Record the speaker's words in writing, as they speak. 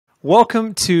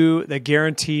Welcome to the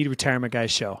Guaranteed Retirement Guy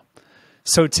Show.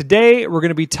 So today we're going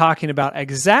to be talking about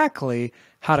exactly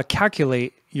how to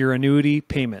calculate your annuity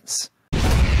payments.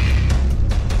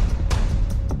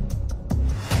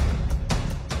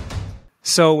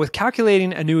 So with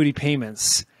calculating annuity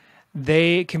payments,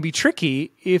 they can be tricky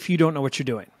if you don't know what you're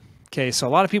doing. Okay, so a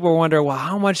lot of people wonder, well,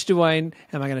 how much am I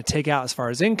going to take out as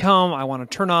far as income? I want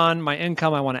to turn on my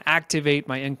income. I want to activate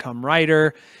my income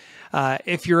rider.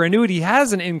 If your annuity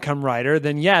has an income rider,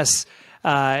 then yes,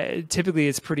 typically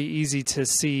it's pretty easy to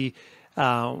see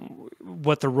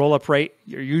what the roll-up rate.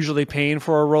 You're usually paying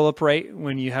for a roll-up rate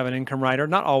when you have an income rider.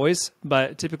 Not always,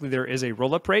 but typically there is a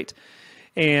roll-up rate,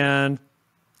 and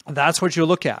that's what you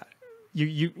look at.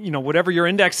 You know, whatever your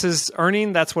index is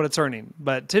earning, that's what it's earning.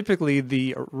 But typically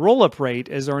the roll-up rate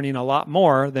is earning a lot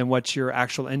more than what your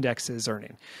actual index is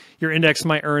earning. Your index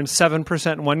might earn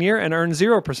 7% one year and earn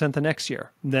 0% the next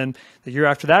year. And then the year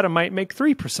after that, it might make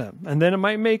 3%. And then it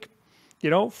might make,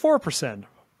 4%.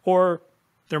 Or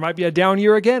there might be a down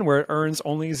year again where it earns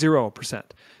only 0%.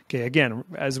 Okay, again,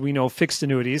 as we know, fixed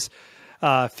annuities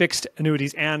and fixed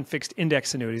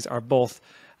index annuities are both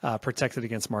protected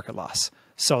against market loss.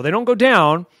 So they don't go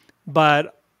down,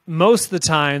 but most of the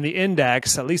time the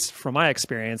index, at least from my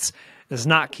experience, does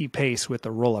not keep pace with the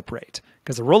roll-up rate,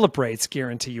 because the roll-up rates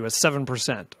guarantee you a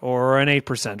 7% or an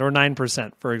 8% or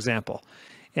 9%, for example.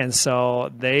 And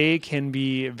so they can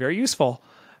be very useful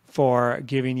for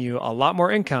giving you a lot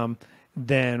more income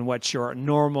than what your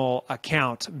normal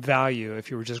account value,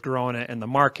 if you were just growing it in the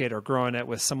market or growing it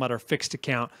with some other fixed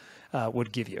account,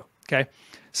 would give you. Okay,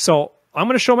 so I'm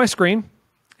going to show my screen,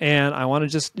 and I want to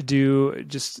just do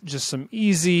just some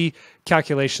easy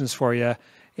calculations for you.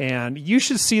 And you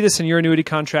should see this in your annuity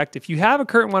contract. If you have a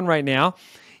current one right now,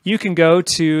 you can go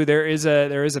to, there is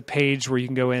a page where you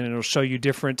can go in and it'll show you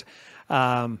different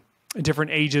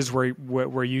ages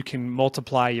where you can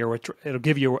multiply it'll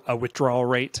give you a withdrawal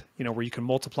rate, where you can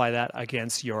multiply that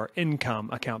against your income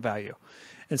account value.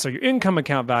 And so your income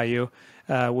account value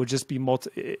will just be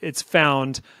it's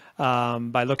found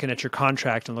by looking at your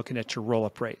contract and looking at your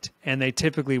roll-up rate. And they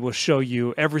typically will show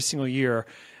you every single year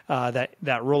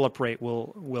that roll-up rate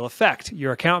will affect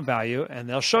your account value, and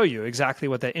they'll show you exactly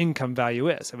what the income value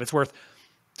is. If it's worth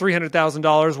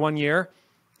 $300,000 one year,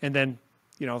 and then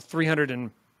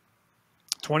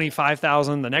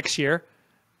 $325,000 the next year,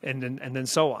 and then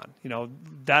so on.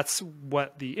 That's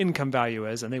what the income value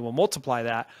is, and they will multiply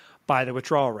that by the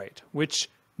withdrawal rate, which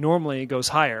normally goes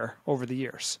higher over the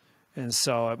years. And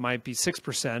so it might be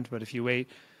 6%, but if you wait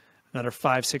another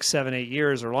 5, 6, 7, 8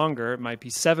 years or longer, it might be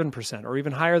 7% or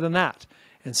even higher than that.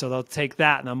 And so they'll take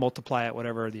that and they'll multiply it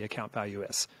whatever the account value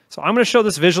is. So I'm going to show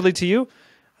this visually to you.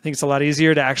 I think it's a lot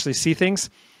easier to actually see things.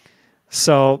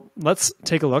 So let's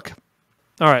take a look.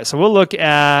 All right, so we'll look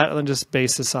at, let's just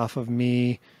base this off of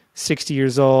me, 60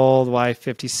 years old, wife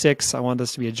 56. I want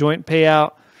this to be a joint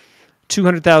payout,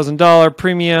 $200,000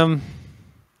 premium.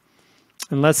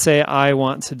 And let's say I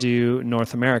want to do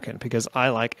North American because I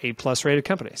like A+ rated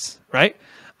companies, right?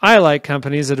 I like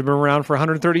companies that have been around for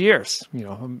 130 years.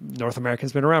 North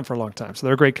American's been around for a long time, so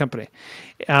they're a great company.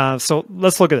 So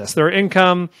let's look at this. Their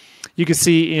income, you can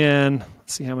see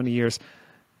let's see how many years,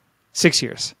 6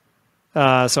 years.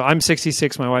 So I'm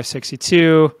 66, my wife's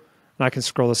 62, and I can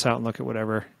scroll this out and look at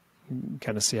whatever,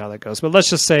 kind of see how that goes. But let's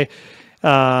just say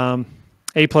A+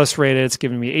 rated, it's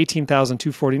giving me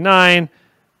 $18,249.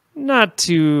 Not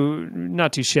too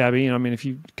shabby. If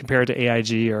you compare it to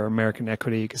AIG or American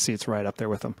Equity, you can see it's right up there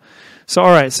with them. So, all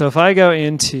right. So if I go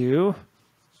into,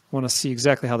 I want to see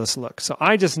exactly how this looks. So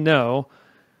I just know,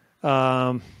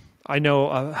 I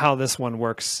know how this one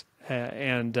works.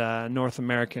 And North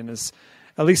American is,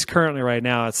 at least currently right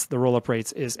now, the roll-up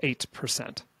rates is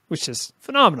 8%, which is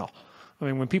phenomenal.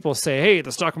 When people say, hey,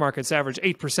 the stock market's averaged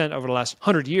 8% over the last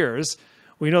 100 years,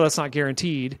 we know that's not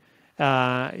guaranteed.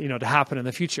 To happen in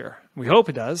the future. We hope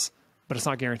it does, but it's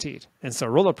not guaranteed. And so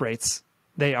roll-up rates,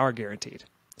 they are guaranteed.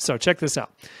 So check this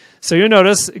out. So you'll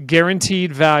notice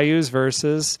guaranteed values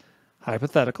versus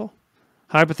hypothetical.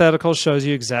 Hypothetical shows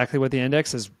you exactly what the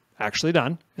index has actually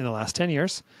done in the last 10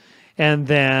 years. And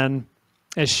then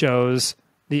it shows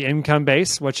the income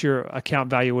base, what your account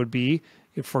value would be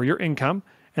for your income.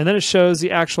 And then it shows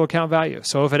the actual account value.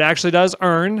 So if it actually does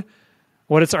earn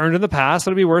what it's earned in the past,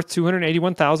 it'll be worth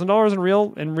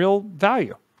 $281,000 in real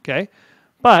value, okay?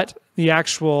 But the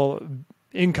actual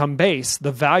income base,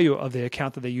 the value of the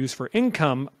account that they use for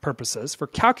income purposes, for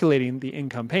calculating the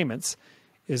income payments,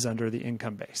 is under the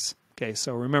income base. Okay,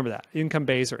 so remember that, income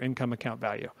base or income account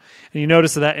value. And you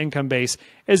notice that income base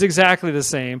is exactly the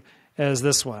same as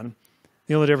this one.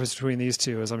 The only difference between these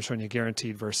two is I'm showing you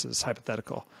guaranteed versus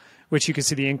hypothetical. which you can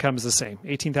see the income is the same,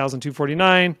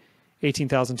 18,249,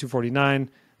 18,249.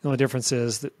 The only difference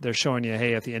is that they're showing you,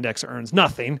 hey, if the index earns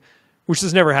nothing, which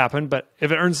has never happened, but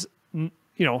if it earns,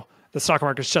 the stock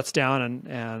market shuts down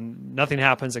and nothing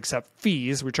happens except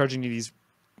fees, we're charging you these,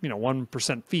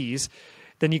 1% fees,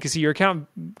 then you can see your account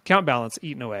balance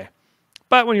eaten away.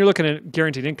 But when you're looking at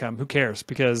guaranteed income, who cares?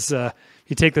 Because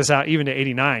you take this out even to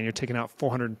 89, you're taking out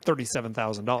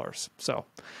 $437,000. So,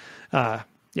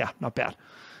 yeah, not bad.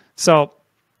 So,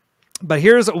 but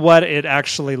here's what it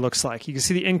actually looks like. You can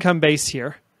see the income base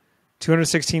here,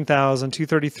 216,000,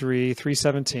 233,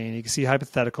 317. You can see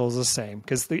hypothetical is the same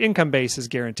because the income base is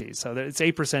guaranteed. So it's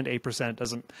 8%.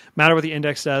 Doesn't matter what the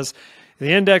index does. If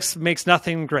the index makes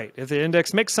nothing, great. If the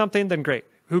index makes something, then great.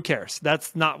 Who cares?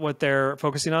 That's not what they're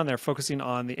focusing on. They're focusing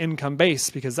on the income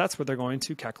base because that's what they're going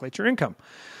to calculate your income.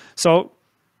 So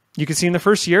you can see in the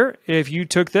first year, if you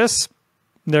took this,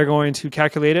 they're going to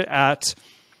calculate it at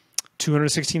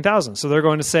 216,000. So they're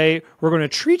going to say, we're going to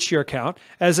treat your account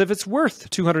as if it's worth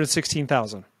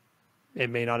 216,000. It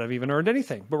may not have even earned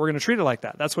anything, but we're going to treat it like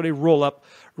that. That's what a roll-up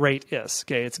rate is.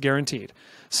 Okay, it's guaranteed.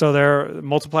 So they're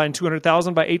multiplying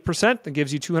 200,000 by 8%. That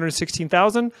gives you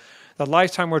 216,000. The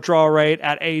lifetime withdrawal rate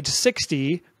at age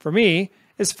 60 for me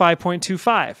is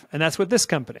 5.25, and that's with this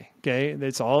company. Okay,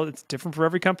 it's different for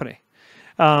every company.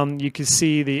 You can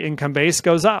see the income base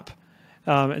goes up.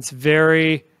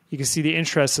 You can see the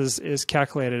interest is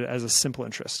calculated as a simple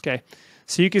interest. Okay,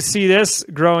 so you can see this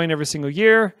growing every single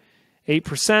year,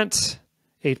 8%,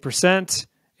 8%,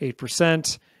 8%,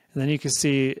 and then you can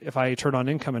see if I turn on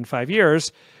income in 5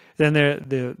 years, then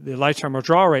the lifetime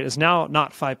withdrawal rate is now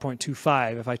not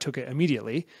 5.25 if I took it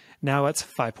immediately. Now it's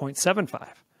 5.75.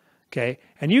 Okay,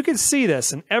 and you can see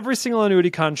this in every single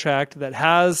annuity contract that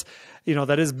has,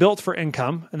 that is built for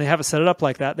income, and they have it set it up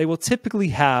like that. They will typically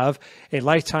have a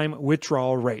lifetime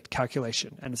withdrawal rate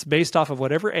calculation, and it's based off of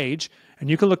whatever age. And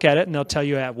you can look at it, and they'll tell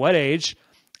you at what age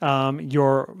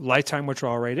your lifetime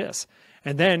withdrawal rate is,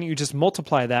 and then you just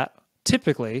multiply that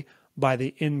typically by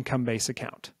the income base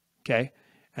account. Okay,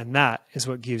 and that is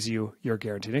what gives you your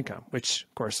guaranteed income, which,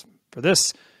 of course, for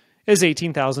this is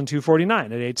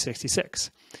 18,249 at age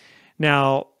 66.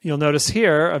 Now, you'll notice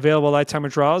here, available lifetime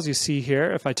withdrawals, you see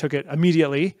here, if I took it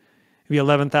immediately, it'd be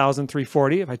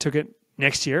 11,340. If I took it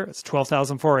next year, it's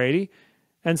 12,480,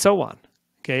 and so on.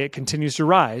 Okay, it continues to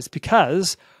rise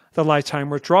because the lifetime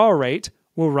withdrawal rate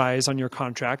will rise on your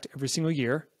contract every single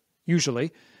year,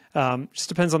 usually. Just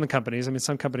depends on the companies. I mean,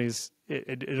 some companies,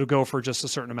 it'll go for just a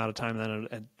certain amount of time, and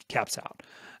then it caps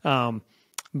out.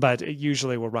 But it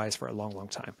usually will rise for a long, long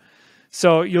time.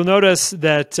 So you'll notice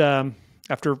that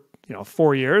after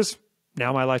 4 years,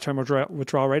 now my lifetime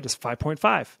withdrawal rate is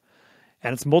 5.5,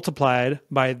 and it's multiplied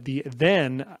by the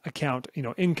then account,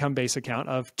 income base account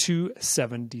of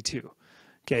 272.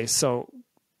 Okay, so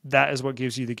that is what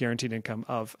gives you the guaranteed income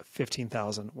of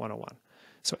 15,101.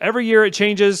 So every year it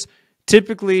changes.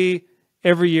 Typically,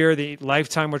 every year the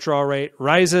lifetime withdrawal rate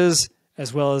rises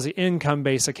as well as the income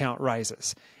base account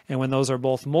rises. And when those are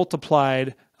both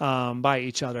multiplied by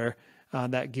each other,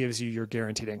 that gives you your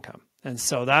guaranteed income. And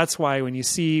so that's why when you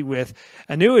see with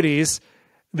annuities,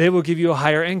 they will give you a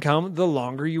higher income the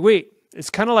longer you wait.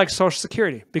 It's kind of like Social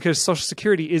Security, because Social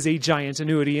Security is a giant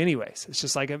annuity anyways. It's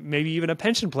just like maybe even a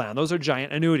pension plan. Those are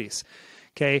giant annuities.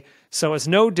 Okay, so it's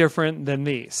no different than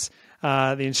these.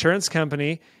 The insurance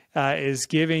company is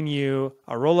giving you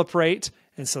a roll-up rate,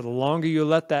 and so the longer you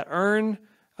let that earn,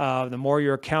 the more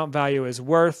your account value is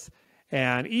worth.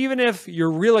 And even if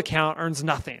your real account earns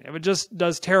nothing, if it just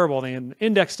does terrible, the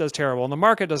index does terrible, and the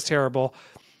market does terrible,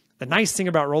 the nice thing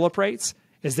about roll-up rates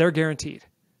is they're guaranteed,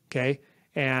 okay?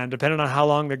 And depending on how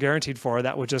long they're guaranteed for,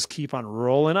 that will just keep on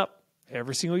rolling up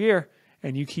every single year,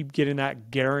 and you keep getting that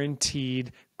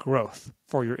guaranteed growth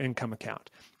for your income account.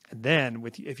 And then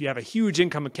if you have a huge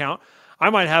income account,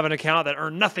 I might have an account that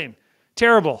earned nothing,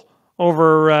 terrible.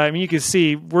 Over, you can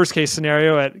see worst case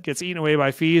scenario, it gets eaten away by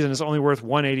fees and it's only worth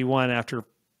 181 after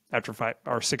 5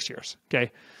 or 6 years.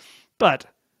 Okay, but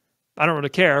I don't really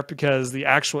care because the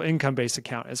actual income based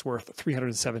account is worth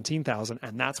 317,000,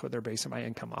 and that's what they're basing my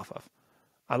income off of.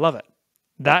 I love it.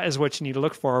 That is what you need to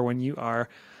look for when you are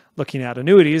looking at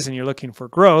annuities and you're looking for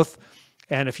growth.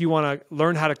 And if you want to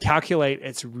learn how to calculate,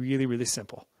 it's really, really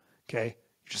simple. Okay,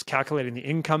 you're just calculating the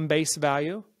income base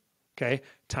value. Okay,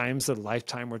 times the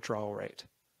lifetime withdrawal rate.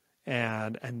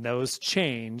 And those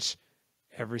change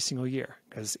every single year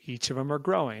because each of them are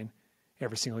growing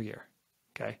every single year.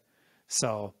 Okay,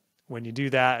 so when you do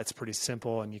that, it's pretty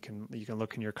simple, and you can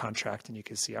look in your contract and you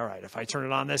can see, all right, if I turn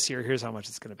it on this year, here's how much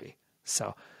it's going to be.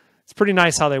 So it's pretty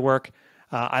nice how they work.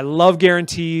 I love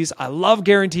guarantees. I love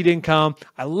guaranteed income.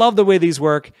 I love the way these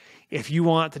work. If you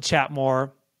want to chat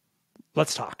more,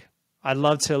 let's talk. I'd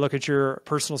love to look at your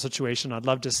personal situation. I'd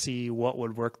love to see what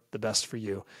would work the best for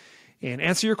you and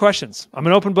answer your questions. I'm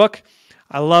an open book.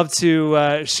 I love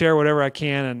to share whatever I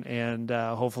can and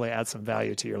hopefully add some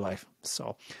value to your life.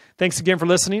 So thanks again for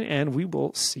listening, and we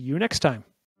will see you next time.